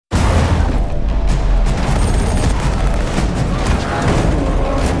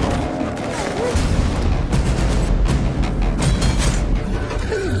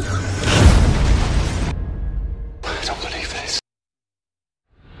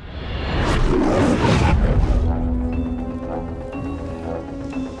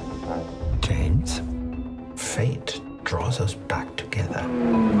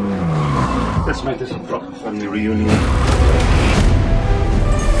Let's make this a proper family reunion.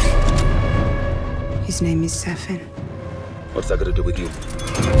 His name is Safin. What's that got to do with you?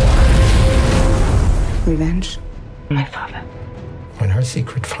 Revenge. My father. When her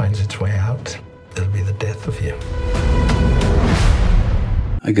secret finds its way out, it'll be the death of you.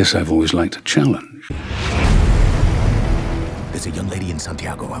 I guess I've always liked a challenge. There's a young lady in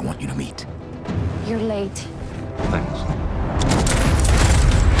Santiago I want you to meet. You're late. Thanks.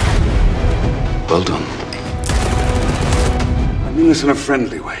 Well done. I mean this in a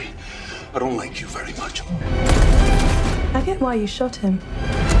friendly way. I don't like you very much. I get why you shot him.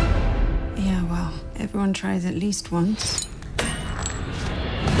 Yeah, well, everyone tries at least once.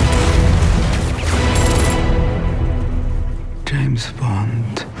 James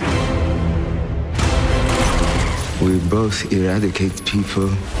Bond. We both eradicate people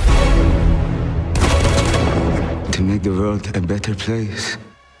to make the world a better place.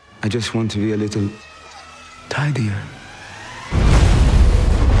 I just want to be a little tidier.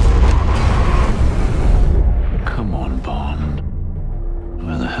 Come on, Bond.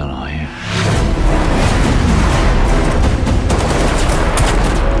 Where the hell are you?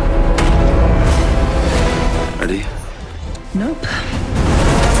 Ready? Nope.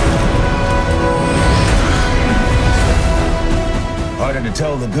 Harder to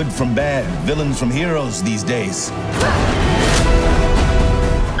tell the good from bad, villains from heroes these days.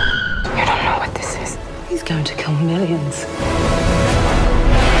 You don't know what this is. He's going to kill millions.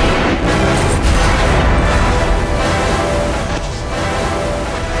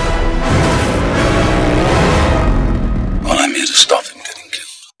 Well, I'm here to stop him getting killed.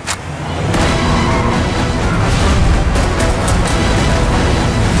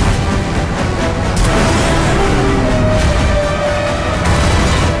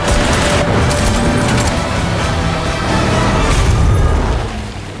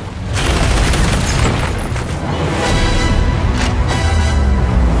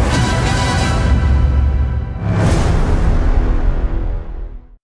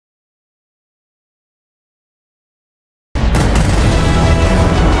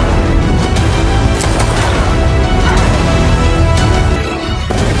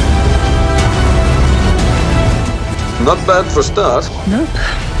 Not bad for a start. Nope.